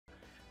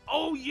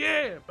Oh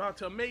yeah, about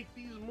to make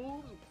these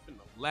moves in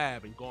the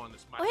lab and go on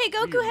this. Oh hey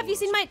Goku, have you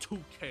seen my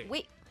 2K?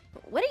 Wait,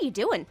 what are you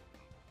doing?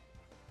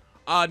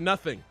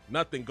 Nothing.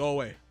 Go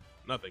away.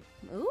 Nothing.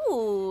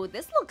 Ooh,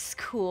 this looks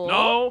cool.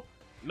 No,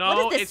 What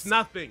is this? it's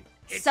nothing.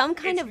 Some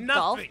kind of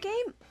golf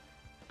game?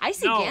 I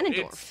see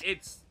Ganondorf.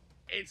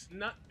 It's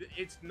nothing.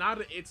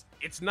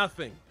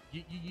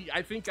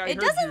 I think I It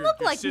heard doesn't your, look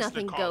your like sister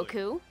nothing, call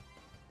Goku.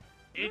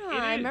 It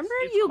I is. remember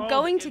It's you called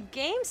going to it.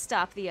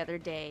 GameStop the other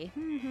day.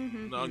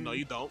 No,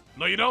 you don't.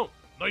 No, you don't.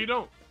 No, you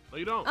don't. No,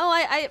 you don't. Oh,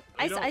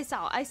 No, you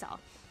don't.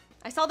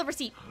 I saw the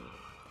receipt.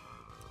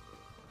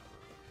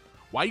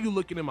 Why are you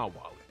looking in my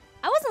wallet?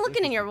 I wasn't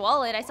looking in your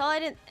wallet. I saw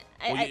it in.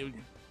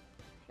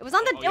 It was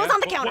on the. Oh, It was yeah? on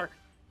the What- counter.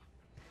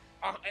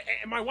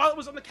 And my wallet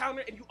was on the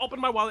counter, and you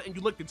opened my wallet and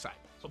you looked inside.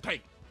 So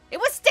take it. It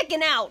was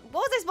sticking out.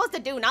 What was I supposed to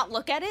do? Not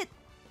look at it?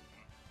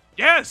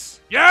 Yes,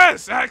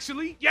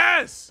 actually,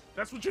 yes.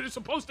 That's what you're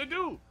supposed to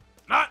do.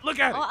 Not look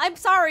at Oh, it. I'm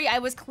sorry. I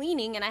was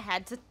cleaning and I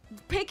had to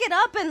pick it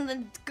up and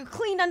then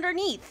clean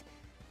underneath.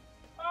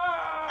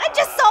 I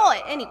just saw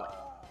it anyway.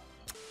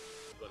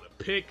 I'm gonna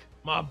pick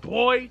my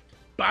boy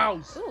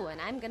Bowser. Ooh,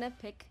 and I'm gonna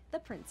pick the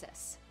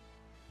princess.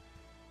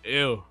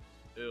 Ew.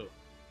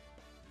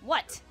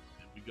 What?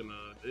 We're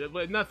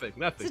gonna nothing.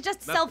 This is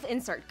just nothing.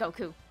 self-insert,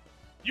 Goku.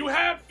 You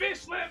have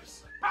fish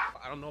lips. Ha!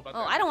 I don't know about that.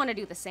 Oh, I don't want to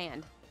do the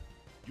sand.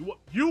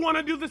 You want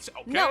to do this?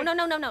 Okay. No.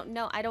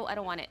 I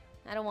don't want it.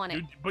 I don't want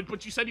it.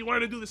 But you said you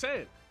wanted to do the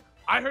sand.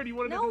 I heard you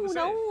wanted to do the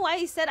sand. No,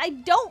 I said I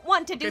don't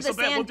want to do the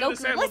sand,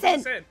 Goku.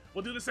 Listen.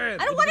 We'll do the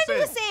sand. I don't want to do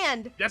the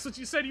sand. That's what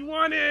you said you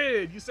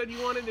wanted. You said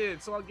you wanted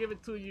it, so I'll give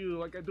it to you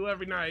like I do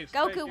every night.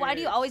 Goku, why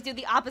do you always do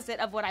the opposite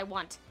of what I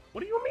want?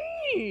 What do you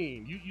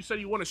mean? You said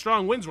you wanted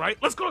strong winds, right?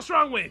 Let's go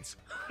strong winds.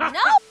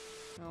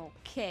 No.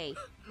 Okay.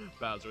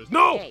 Bowser is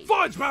no Hey.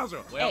 fudge,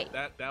 Bowser. Well, Hey.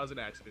 that was an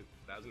accident.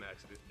 It is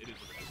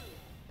what it is.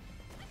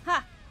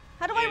 Ha!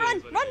 How do I It run?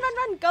 is what it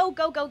Run!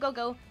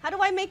 Go! How do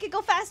I make it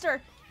go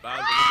faster?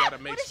 Bowser, Ah! we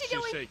gotta make What is she shit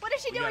doing? shake. What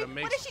is she We gotta doing?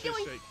 make What is she shit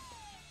doing? shake.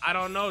 I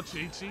don't know,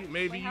 Chi-Chi.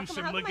 Maybe Wait, you how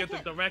should come look I at the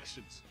can't?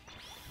 directions.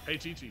 Hey,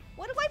 Chi-Chi.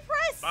 What do I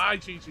press? Bye,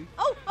 Chi-Chi.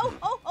 Oh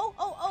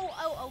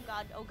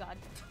God.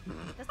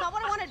 That's not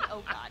what I wanted.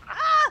 Oh God.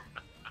 Ah!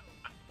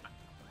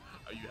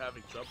 Are you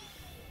having trouble?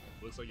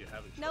 Looks like you're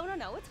having trouble.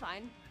 No, it's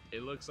fine.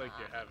 It looks like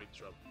you're having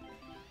trouble.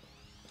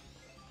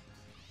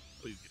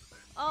 Please get in there.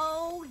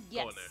 Oh,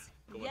 yes. Go in there.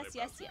 Go in Yes.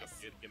 there,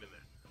 Bowser. Get in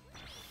there.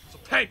 So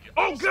take it.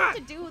 Oh, She God! has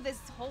to do this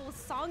whole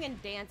song and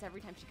dance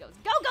every time she goes.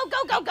 Go,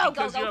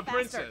 Because you're a faster.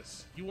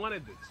 princess. You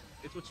wanted this.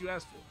 It's what you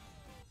asked for.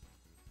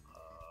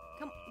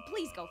 Come,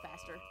 please go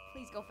faster.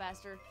 Please go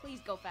faster.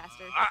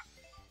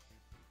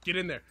 Get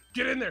in there.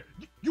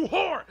 You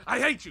whore! I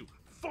hate you.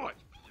 Fudge.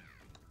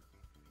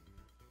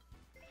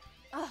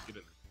 Ugh, Get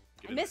in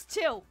there. I missed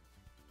two.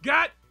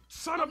 God,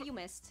 son Oh, of. you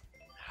missed.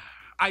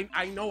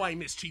 I know I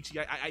missed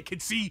Chi-Chi. I can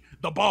see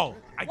the ball.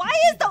 Why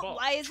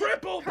is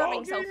triple it curving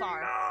bogey? so far?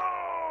 No!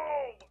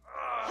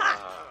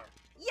 Ha!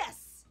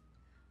 Yes.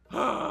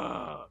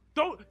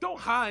 Don't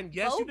hand.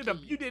 Yes, Bogey.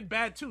 you did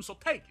bad too. So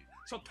take it.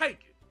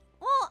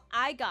 Well,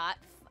 I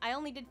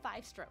only did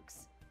 5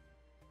 strokes.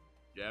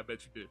 Yeah, I bet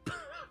you did.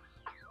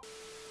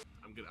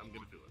 I'm gonna do it. I'm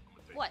gonna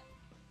take What? it.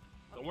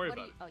 Don't worry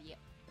about it. Oh yeah.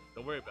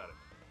 Don't worry about it.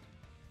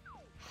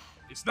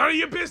 It's none of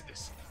your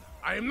business.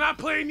 I am not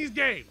playing these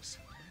games.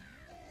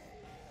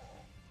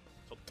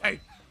 So take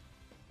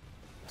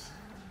it.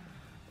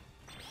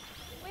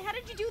 Wait, how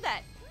did you do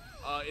that?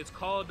 It's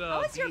called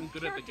How is your being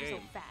good at the character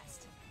game. so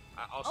fast?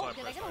 Also, Oh,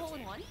 did I get a hole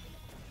in one?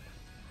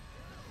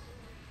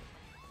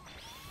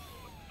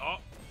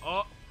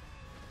 Oh,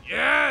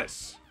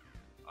 yes!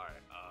 Alright,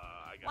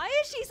 I got Why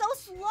is she so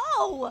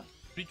slow?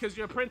 Because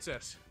you're a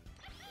princess.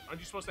 Aren't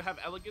you supposed to have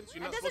elegance?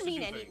 You're That not doesn't supposed to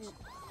mean do anything. things.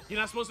 You're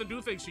not supposed to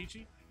do things,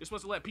 Chi-Chi. You're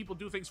supposed to let people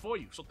do things for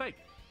you. So take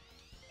it.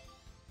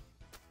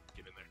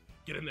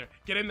 Get in there.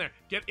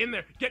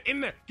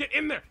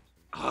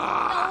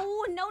 Ah!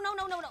 No.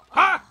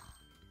 Ha!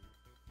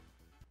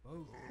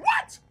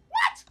 What?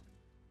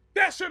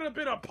 That should have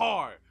been a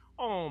par.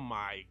 Oh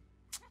my.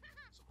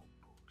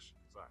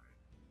 Sorry.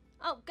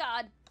 Oh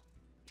God.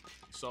 You're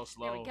so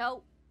slow. There we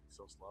go.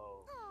 So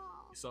slow.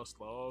 You're so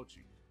slow,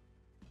 Chi.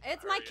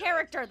 It's my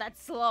character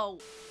that's slow.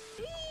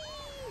 Whee!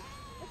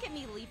 Look at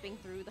me leaping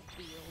through the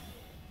field.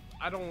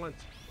 I don't want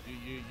to.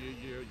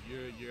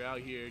 You're out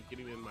here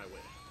getting in my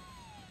way.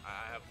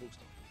 I have moves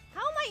to make.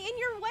 How am I in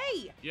your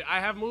way? Yeah, I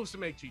have moves to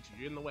make, Chi-Chi.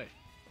 You're in the way.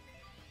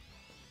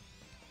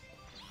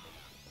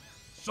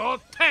 So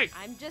take.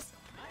 I'm just.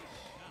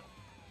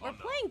 We're Oh, no.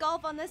 playing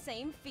golf on the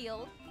same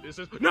field. This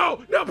is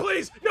no,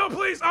 please.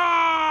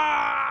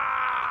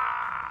 Ah!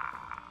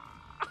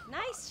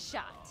 Nice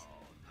shot.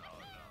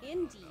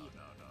 Indeed.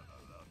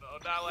 No,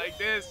 not like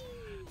this.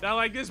 Not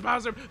like this,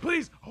 Bowser.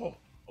 Please. Oh,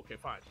 okay,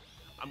 fine.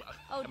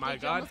 Oh, am I a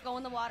did you god? almost go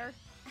in the water?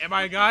 Am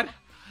I a god?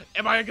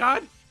 Am I a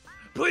god?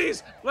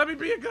 Please, let me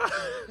be a god.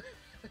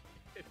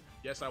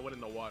 Yes, I went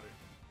in the water.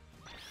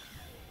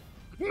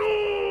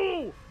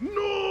 No!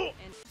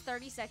 And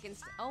 30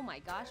 seconds. Oh my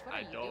gosh, what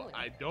are you doing?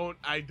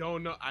 I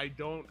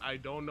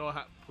don't know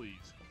how.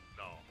 Please,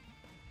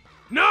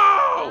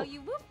 no. Wow,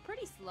 you move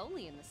pretty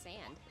slowly in the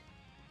sand.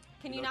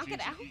 Can you knock it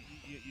out?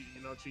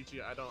 You know, Chi-Chi,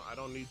 I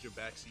don't need your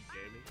backseat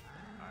gaming.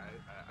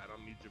 I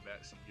don't need your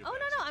backseat. Oh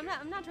no,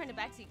 I'm not trying to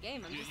backseat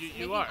game. I'm just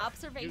making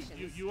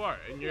observations. You are,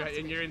 and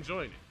you're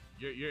enjoying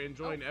it. You're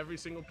enjoying every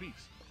single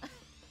piece.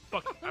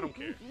 Fuck it, I don't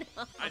care.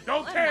 No, I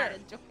don't care. I'm not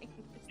enjoying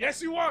this.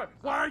 Yes, you are.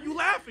 Why are you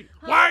laughing?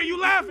 Why are you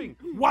laughing?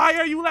 Why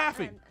are you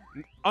laughing?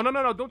 Oh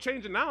no, don't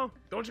change it now.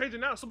 Don't change it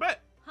now. So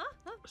bet. Huh?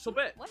 So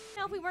bet. What?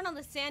 No, if we weren't on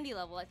the sandy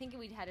level, I think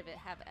we'd have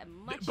a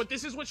much. But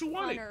this is what you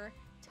wanted. Funner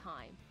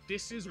time.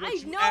 This is what I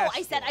you know. asked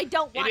I said for. I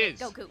don't want it, it,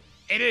 Goku.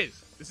 It is.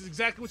 This is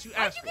exactly what you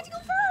Why'd asked you get to for.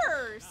 go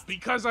first?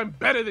 Because I'm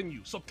better than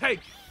you. So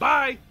take.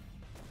 Bye.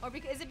 Or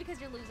because is it because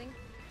you're losing?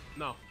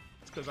 No,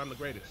 it's because I'm the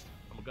greatest.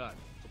 I'm a god.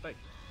 So take.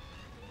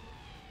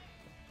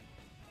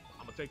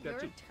 I'm gonna take that You're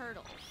too. a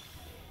turtle.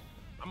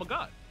 I'm a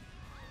god.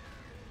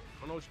 I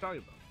don't know what you're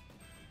talking about.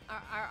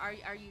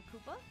 Are you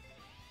Koopa?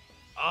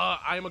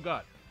 I am a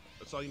god.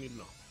 That's all you need to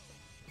know.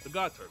 The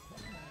god turtle.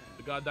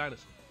 The god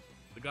dinosaur.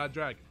 The god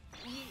dragon.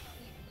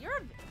 You're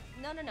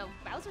a no.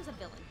 Bowser's a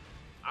villain.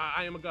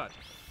 I am a god.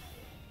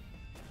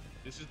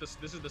 This is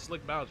the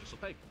slick Bowser. So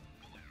take.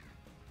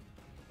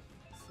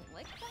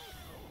 Slick Bowser?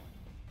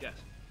 Yes.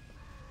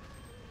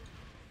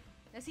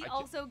 Does he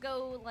also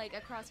go like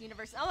across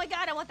universe? Oh my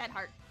god, I want that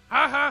heart.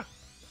 Ha ha.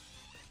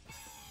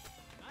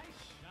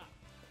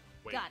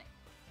 Wait. Got it.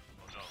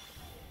 Oh no.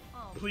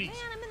 Oh Please. man,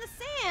 I'm in the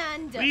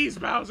sand. Please,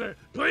 Bowser.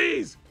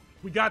 Please.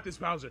 We got this,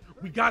 Bowser.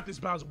 We got this,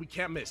 Bowser. We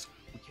can't miss.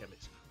 We can't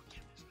miss. We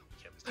can't miss.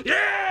 We can't miss.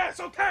 Yeah,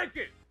 so take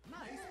it. Nice.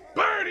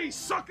 Birdie,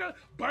 sucker.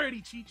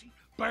 Birdie, Chi-Chi.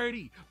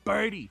 Birdie.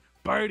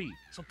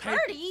 So take it.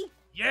 Birdie?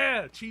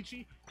 Yeah,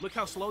 Chi-Chi. Look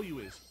how slow you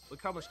is.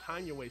 Look how much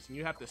time you're wasting.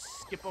 You have to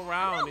skip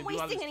around. I'm and not do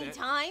all wasting this any dance.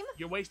 time.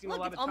 You're wasting Look,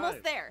 a lot it's of time.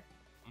 almost there.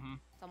 Mm-hmm.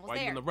 It's almost Why are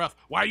there. you in the rough?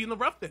 Why are you in the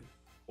rough then?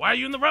 Why are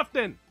you in the rough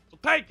then? So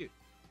take it.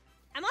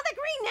 I'm on the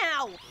green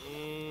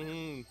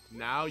now.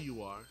 Now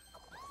you are.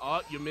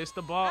 Oh, you missed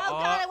the ball. Oh,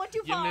 God, I went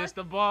too far. You missed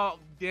the ball.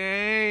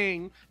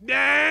 Dang.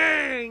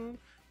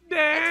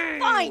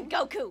 It's Fine,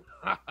 Goku.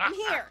 I'm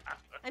here.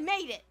 I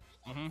made it.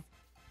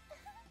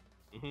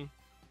 It's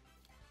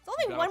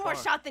only got one a more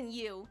far. shot than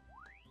you.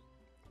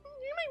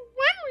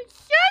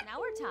 Now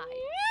we're tied.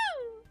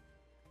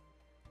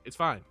 It's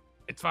fine.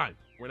 It's fine.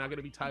 We're not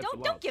gonna be tied for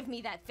long. Don't give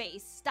me that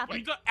face. Stop What are it.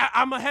 you doing?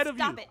 I'm ahead of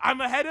Stop you. it. I'm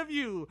ahead of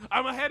you.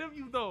 I'm ahead of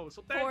you though.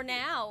 So thank For you.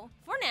 now.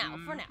 For now.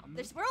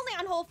 We're only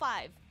on hole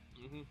 5.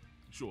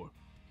 Sure.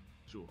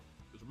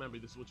 Just remember,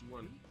 this is what you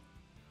wanted.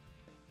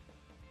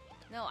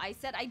 No, I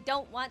said I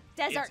don't want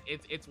desert.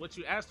 It's what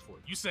you asked for.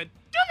 You said,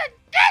 "Do the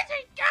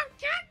desert,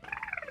 Goku."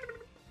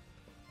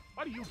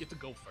 Why do you get to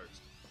go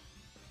first?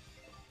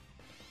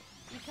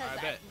 Because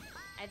I bet.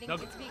 I think No.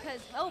 it's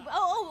because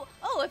oh,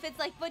 if it's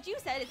like what you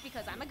said, it's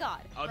because I'm a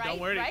god. Oh, right? don't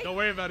worry. Right? Don't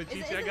worry about it, Chi-Chi.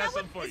 Isn't I that got what-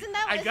 something for you. isn't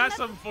that- I isn't got that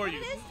something for what you.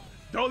 it is?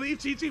 Don't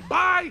leave, Chi-Chi.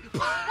 Bye. What the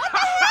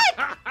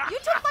heck? You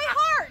took my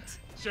heart.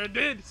 Sure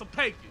did. So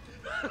take it.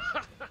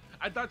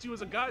 I thought you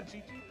was a god,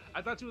 Chi-Chi.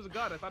 I thought you was a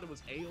god. I thought it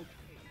was A-okay.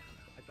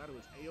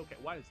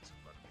 Why is this in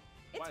front of me?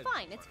 It's Why is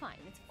fine. this in It's front fine.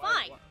 of me? It's Why-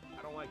 fine. why-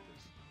 I don't like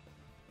this.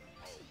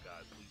 Oh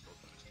God, please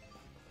don't do this.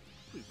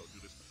 Please don't do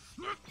this.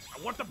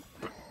 I want the.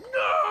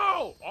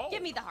 No! Oh.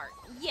 Give me the heart.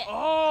 Yeah.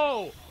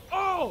 Oh!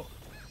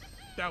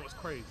 That was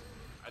crazy.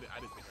 I didn't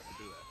think I could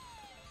do that.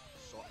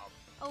 So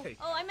I'll take it.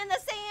 I'm in the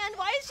sand.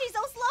 Why is she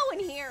so slow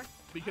in here?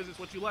 Because it's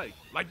what you like.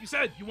 Like you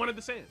said, you wanted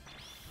the sand.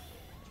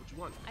 It's what you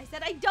want. I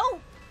said I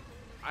don't.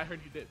 I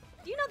heard you did.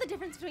 Do you know the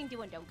difference between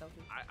do and don't,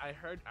 Goku? I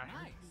heard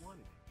you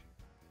wanted it.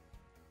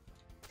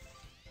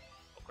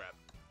 Oh crap.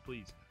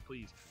 Please.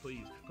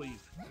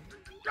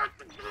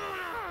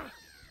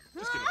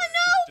 Just kidding. Oh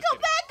no! Just Go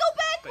kidding. back!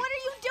 Thank What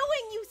are you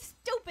doing, you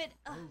stupid?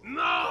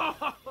 No!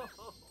 Oh,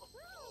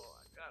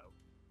 I got him.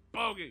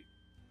 Bogey.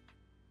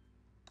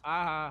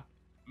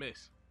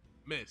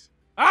 Miss.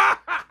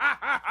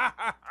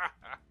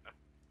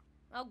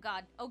 Oh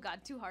god,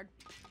 too hard.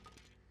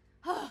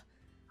 Oh,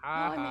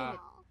 I I made it.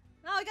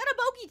 Oh, I got a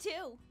bogey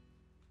too.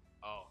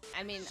 Oh.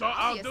 I mean, So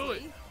I'll do it. obviously,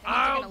 that means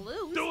I'll you're gonna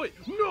lose. do it.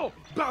 No,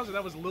 Bowser,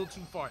 that was a little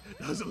too far.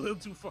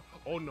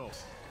 Oh no.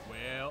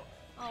 Well,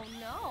 Oh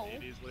no.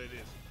 it is what it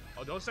is.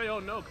 Oh, don't say oh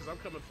no, because I'm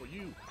coming for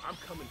you. I'm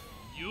coming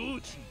for you,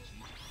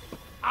 Chi-Chi.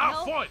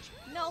 I'll fight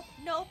you. Nope.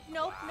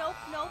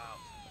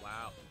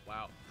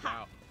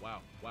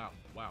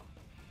 Wow.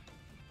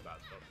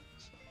 Bowser, don't do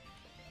this.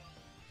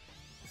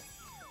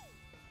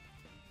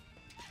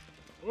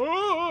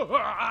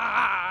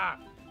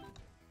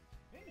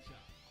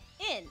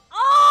 In.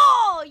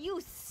 Oh, you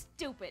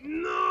stupid.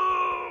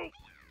 No!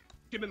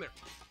 Get in there.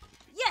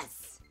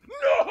 Yes.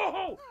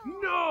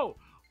 No!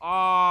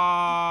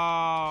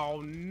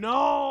 Oh,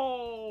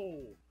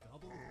 no!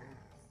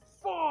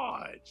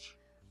 Fudge!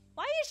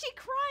 Why is she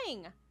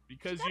crying?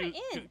 Because She got you,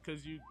 it in.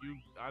 because you,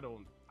 I don't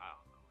know.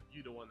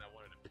 You the one that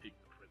wanted to pick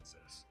the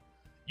princess.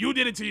 You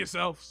did it to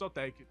yourself, so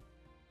thank you.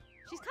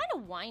 She's kind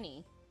of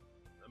whiny.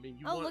 I mean,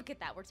 you. Oh, look at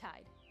that. We're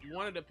tied. You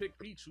wanted to pick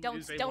Peach. Who Don't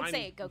is a say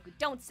whiny- it, Goku.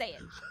 Don't say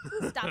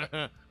it. Stop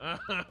it. I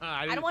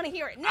I don't want to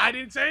hear it. No. I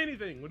didn't say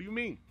anything. What do you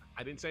mean?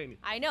 I didn't say anything.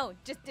 I know.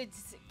 Just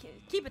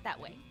keep it that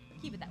way.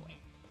 Keep it that way.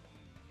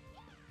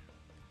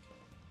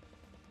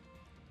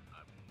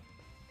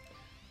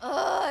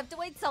 Ugh, I have to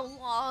wait so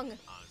long. I'm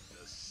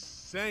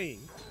just saying.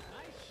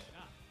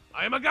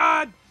 I am a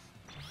god.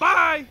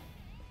 Bye.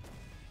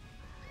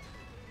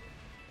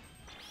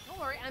 Don't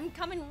worry, I'm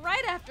coming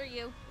right after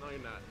you. No, you're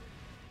not.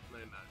 No,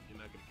 you're not. You're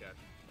not gonna catch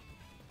me.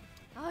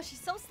 Oh,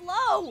 she's so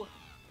slow.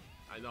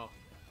 I know.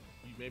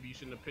 Maybe you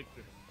shouldn't have picked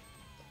her.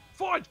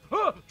 Fudge!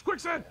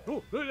 Quicksand!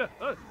 Oh no, did you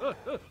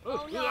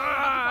fall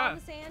in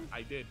the sand?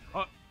 I did.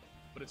 But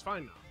it's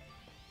fine now.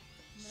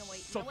 I'm gonna wait.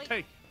 So wait.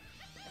 take.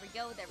 There we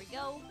go. There we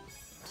go.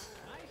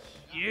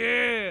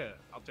 Yeah!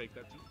 I'll take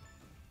that too.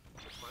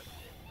 That's fine.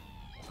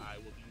 I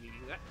will be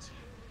needing that.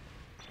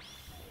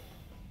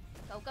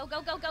 Go, go,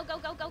 go, go, go, go,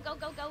 go, go, go,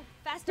 go, go.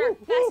 Faster,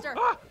 faster.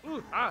 Come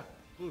on.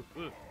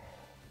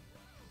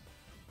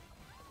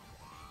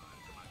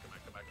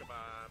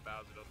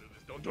 Bowser, don't do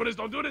this. Don't do this.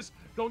 Don't do this.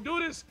 Don't do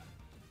this.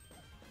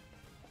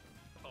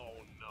 Oh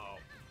no.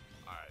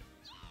 Alright.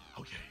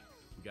 Okay.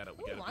 We gotta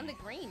Ooh, on the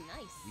green,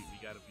 nice. We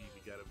gotta be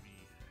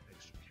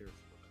extra careful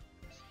with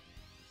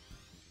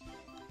that.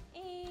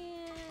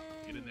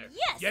 And Get in there.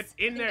 yes. Get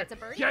in there. That's a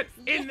birdie. Get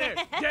in there.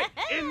 Get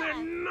in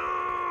there.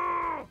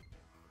 No.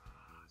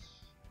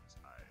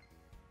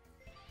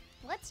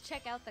 Let's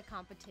check out the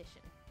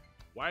competition.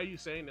 Why are you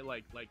saying it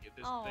like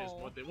there's Oh.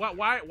 one thing?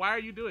 Why are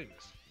you doing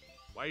this?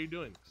 Why are you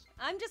doing this?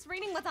 I'm just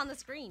reading what's on the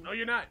screen. No,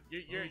 you're not.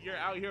 You're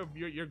out here.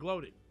 You're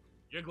gloating.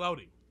 You're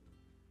gloating.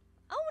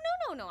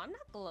 Oh no, I'm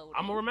not gloating.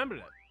 I'm gonna remember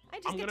that. I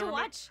just get to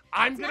watch.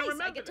 I'm It's gonna nice.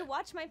 remember I get to that.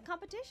 watch my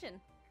competition.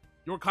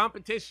 Your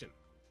competition.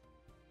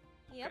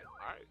 Yep. Okay,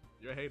 all right.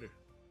 You're a hater.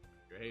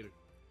 You're a hater.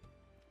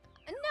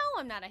 No,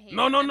 I'm not a hater.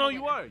 No, I'm a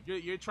you winner. are.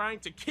 You're trying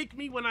to kick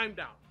me when I'm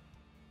down.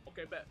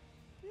 Okay, bet.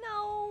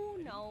 No.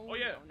 Oh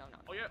yeah. No.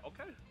 Oh yeah.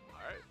 Okay.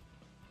 All right.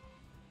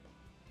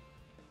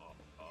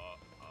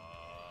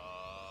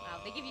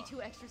 Wow, they give you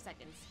 2 extra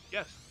seconds.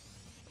 Yes.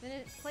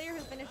 The player who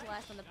finished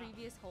last on the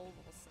previous hole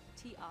will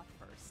tee off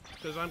first.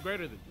 Because I'm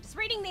greater than you. Just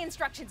reading the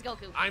instructions,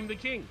 Goku. I'm the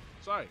king.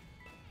 Sorry.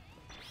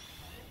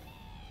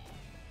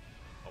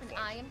 And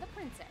I am the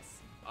princess.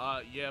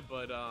 Yeah,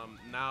 but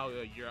now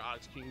your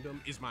Ox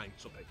Kingdom is mine.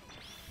 So pay.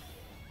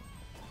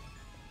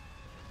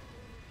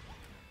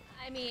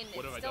 I mean,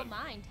 What have it's I still done?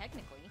 mine,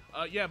 technically.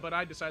 Yeah, but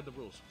I decide the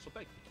rules. So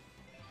thank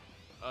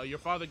you. Your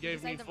father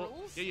gave me decide the full.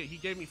 rules? Yeah, he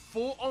gave me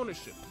full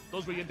ownership.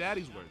 Those were your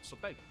daddy's words. So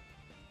thank you.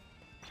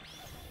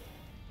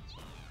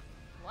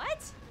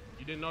 What?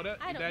 You didn't know that?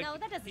 I Your don't know.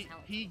 That doesn't he,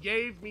 count. He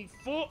gave me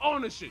full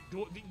ownership.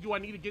 Do I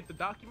need to get the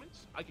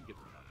documents? I can get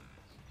the documents.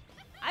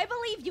 I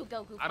believe you,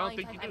 Goku. I don't Fine,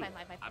 think fine, you fine, do. fine,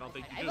 fine, I don't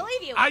fine, think fine. you I do.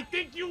 believe you. I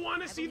think you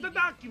want to see the believe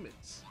you.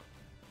 documents.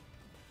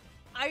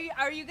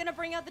 Are you gonna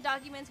bring out the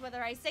documents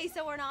whether I say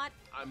so or not?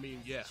 I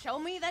mean, yeah. Show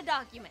me the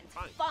documents.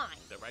 Fine. Fine.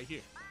 They're right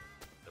here.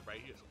 They're right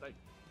here. So thank you.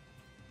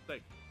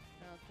 Thank you.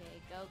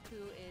 Okay,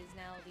 Goku is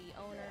now the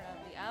owner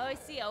of the. Oh, I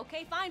see.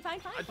 Okay, fine. I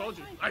told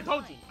you. fine, I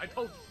told you. fine. I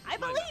told you. I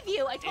It's mine believe now.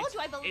 you. I told It's- you.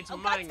 I believe. it's Oh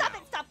God! mine Stop now.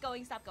 it! Stop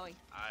going! Stop going!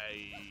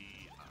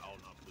 Oh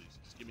no, please.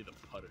 Just give me the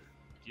putter.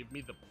 Give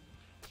me the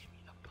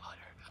putter.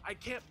 I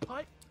can't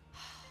putt.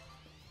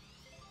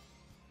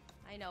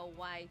 I know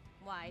why.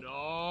 Why?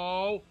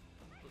 No.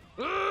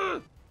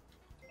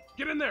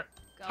 Get in there.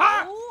 Go.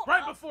 Ha!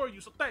 Right Oh, before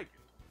you. So thank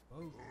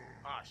you.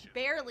 Ah shit.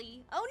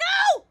 barely. Oh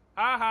no!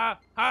 Ha ha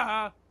ha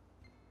ha.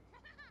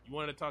 You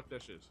wanted to talk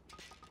that shit.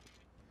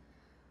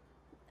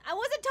 I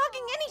wasn't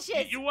talking any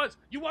shit. You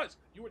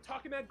were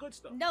talking that good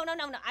stuff. No.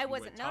 I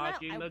wasn't. You were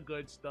talking No. the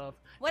good stuff.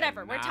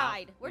 Whatever. and We're now-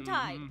 tied. We're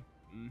tied.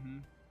 Mm-hmm.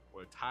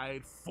 We're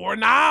tied for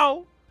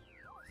now.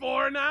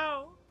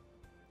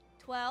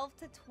 12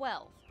 to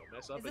 12. Don't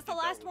mess up. Is this and the get that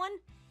last one?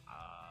 Uh,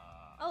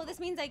 Oh, this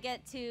means I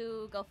get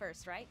to go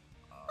first, right?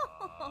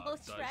 does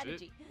it?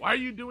 Strategy. Why are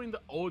you doing the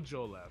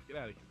Ojo laugh? Get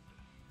out of here.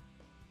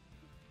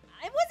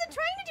 I wasn't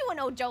trying to do an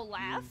Ojo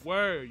laugh. You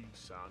were. You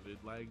sounded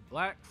like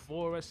black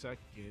for a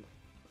second.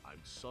 I'm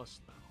sus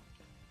now.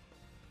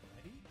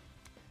 Ready?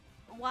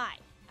 Why?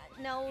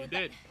 No. You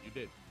did. You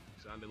did.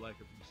 You sounded like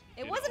a.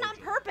 It wasn't on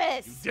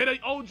purpose. You did an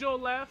Ojo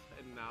laugh,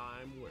 and now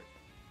I'm worried.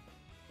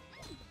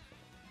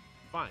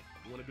 Fine.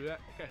 You want to do that?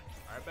 Okay.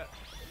 All right, bet.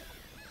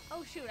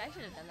 Oh shoot! I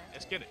should have done that.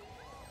 Let's get it.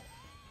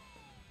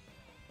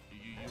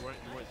 You weren't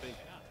thinking.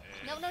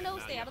 No. And now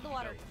Stay you out of the have to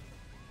water. go.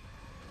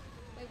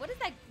 Wait, what is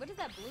that? What is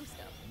that blue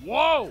stuff?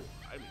 Whoa!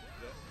 I mean,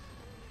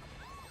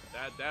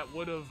 that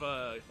would have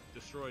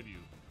destroyed you,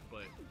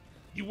 but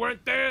you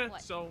weren't there,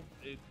 What? so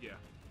it yeah.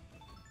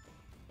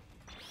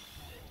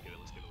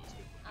 Let's get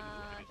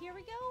it. Here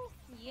we go.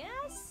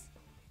 Yes.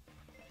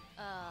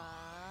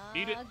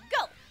 Need it?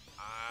 Go.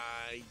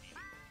 I need it.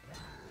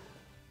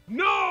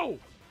 No!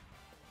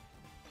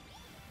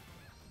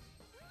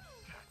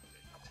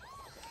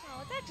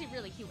 Oh, it's actually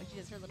really cute when she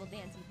does her little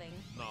dancing thing.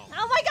 No.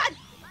 Oh my God!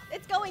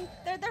 It's going.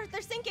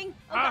 They're sinking.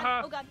 Oh God!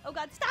 Uh-huh. Oh God! Oh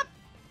God! Stop!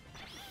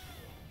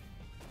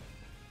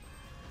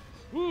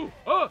 Ooh!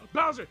 Oh,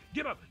 Bowser!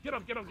 Get up!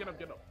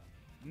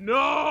 No!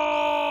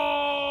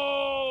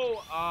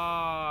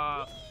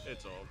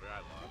 It's over. I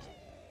lost.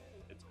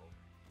 It's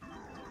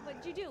over.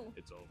 What'd you do?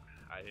 It's over.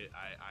 I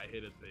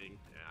hit a thing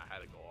and I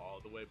had to go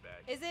all the way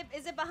back. Is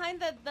it behind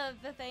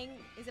the thing?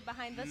 Is it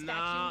behind the statue?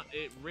 Nah,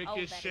 it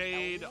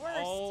ricocheted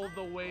Oh, all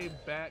the way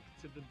back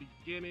to the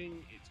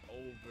beginning. It's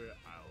over.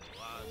 I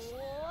lost.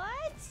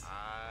 What?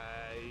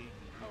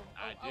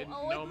 I didn't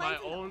know my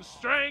own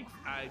strength.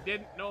 I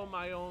didn't know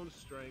my own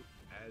strength.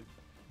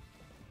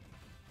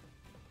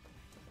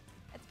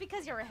 It's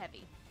because you're a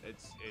heavy. It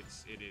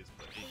is,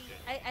 but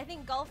I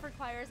think golf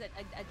requires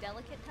a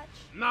delicate touch.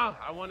 Nah,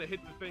 I want to hit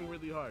the thing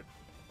really hard.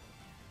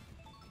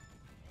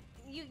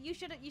 You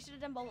should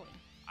have done bowling.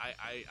 I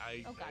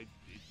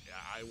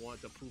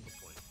want to prove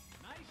a point.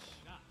 Nice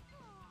shot.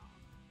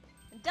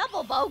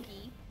 Double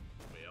bogey.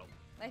 Well,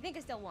 I think I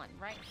still won,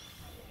 right?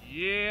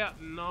 yeah,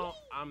 no,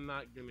 I'm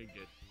not gonna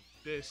get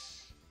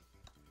this.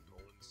 Go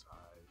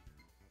inside.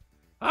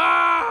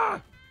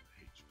 Ah!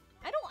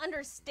 I don't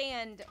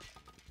understand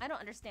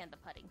the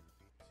putting.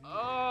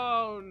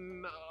 Oh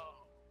no!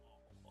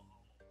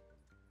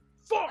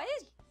 Fuck!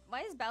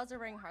 Why is Bowser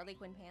wearing Harley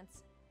Quinn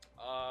pants?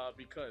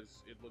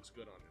 Because it looks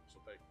good on him. So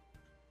thank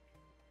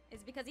you.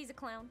 Is it because he's a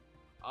clown?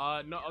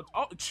 No.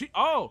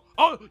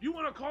 You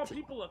want to call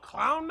people a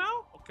clown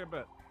now? Okay,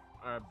 bet.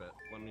 All right, bet.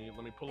 Let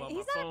me pull out my phone.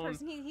 He's not a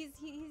person.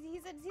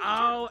 He's a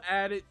I'll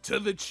add it to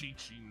the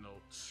Chi-Chi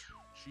notes.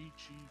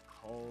 Chi-Chi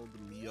called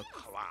me a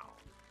clown.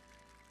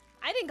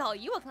 I didn't call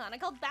you a clown. I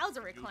called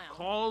Bowser a clown. You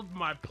called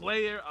my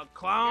player a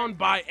clown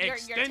by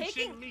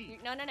extension me.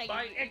 No.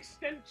 By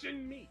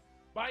extension me.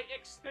 By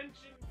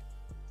extension